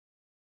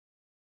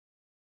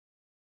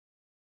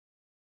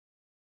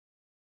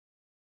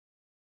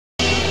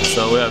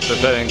So we are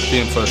preparing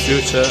team for the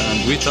future,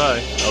 and we try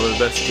our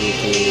best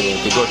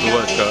to go to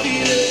World Cup.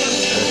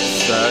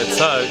 It's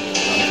hard,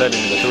 I'm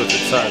telling you the truth,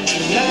 it's hard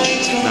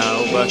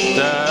now, but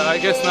I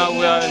guess now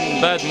we are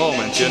in bad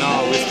moment, you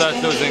know, we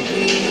start losing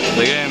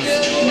the games,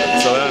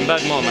 so we're in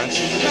bad moment.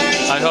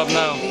 I hope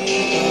now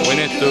we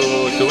need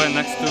to win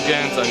next 2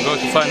 games and go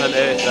to Final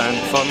 8, and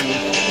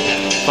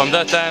from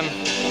that time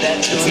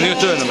it's a new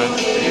tournament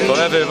for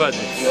everybody.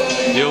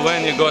 You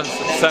win, you go to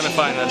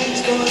semi-final.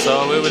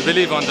 So we will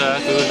believe on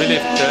that. We will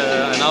believe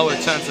in our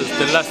chances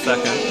till last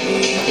second.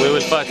 We will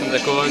fight in the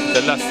court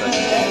till last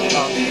second.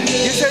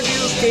 You said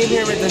you came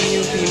here with a new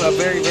team, a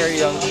very, very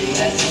young team,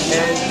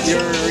 and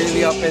you're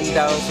really up and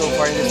down so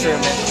far in this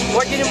tournament.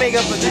 What can you make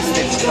up of this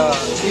team?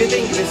 Do you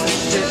think this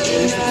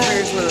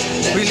experience will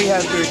really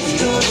help your team?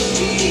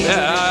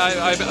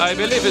 Yeah, I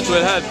believe it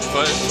will help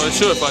for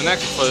sure for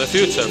the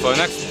future, for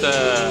next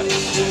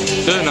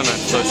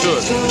tournament for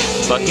sure.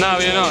 But now,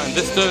 you know, in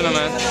this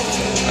tournament,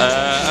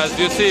 as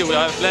you see, we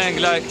are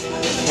playing like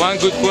one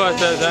good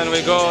quarter, then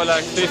we go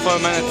like 3-4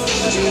 minutes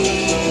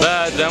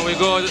bad, then we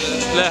go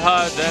play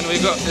hard, then we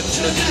go, it's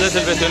a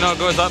little bit, you know,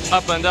 goes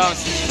up and down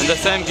in the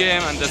same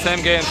game and the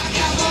same game.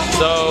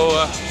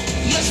 So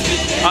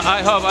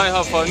I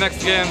hope for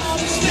next game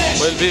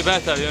will be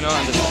better, you know,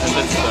 in this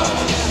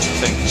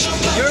thing.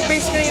 You're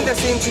basically in the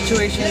same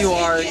situation you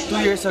are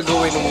 2 years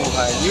ago in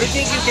Wuhan. You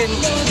think you can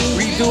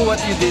redo what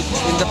you did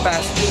in the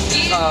past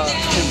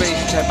FIBA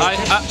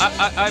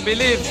championship? I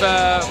believe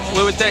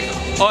we will take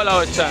all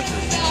our chances.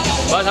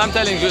 But I'm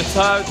telling you, it's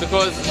hard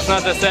because it's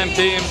not the same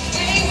team.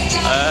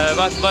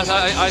 But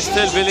I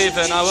still believe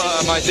in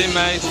my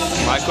teammates,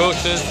 my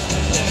coaches.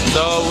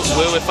 So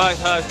we will fight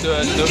hard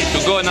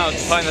to go now to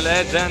Final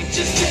 8. Then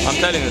I'm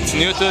telling you, it's a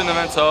new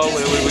tournament, so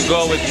we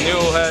go with new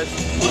head,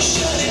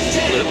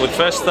 with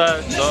fresh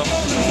start. So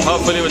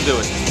hopefully we'll do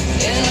it.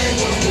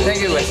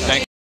 Thank you,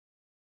 Wesam.